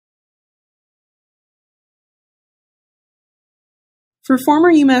For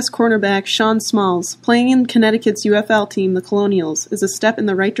former UMass cornerback Sean Smalls, playing in Connecticut's UFL team, the Colonials, is a step in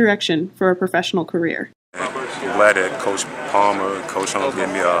the right direction for a professional career. I'm glad that Coach Palmer and Coach Holmes gave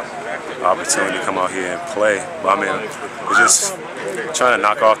me an opportunity to come out here and play. But I mean, it's just trying to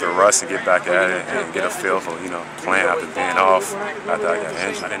knock off the rust and get back at it and get a feel for, playing after being off after I got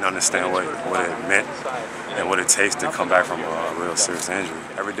injured. I didn't understand what it meant and what it takes to come back from a real serious injury.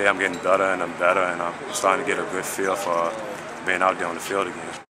 Every day I'm getting better and I'm starting to get a good feel for being out there on the field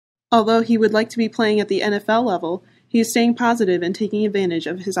again. Although he would like to be playing at the NFL level, he is staying positive and taking advantage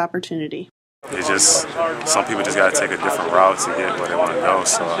of his opportunity. It's just, some people just got to take a different route to get where they want to go.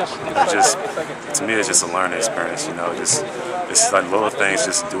 So to me, it's just a learning experience, it's like little things,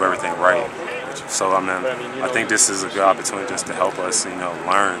 just do everything right. So, I think this is a good opportunity just to help us,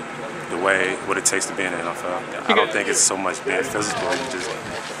 learn what it takes to be in the NFL. I don't think it's so much being physical.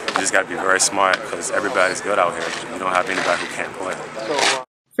 You just got to be very smart because everybody's good out here. You don't have anybody who can't play.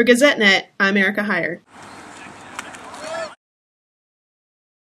 For GazetteNet, I'm Erica Heyer.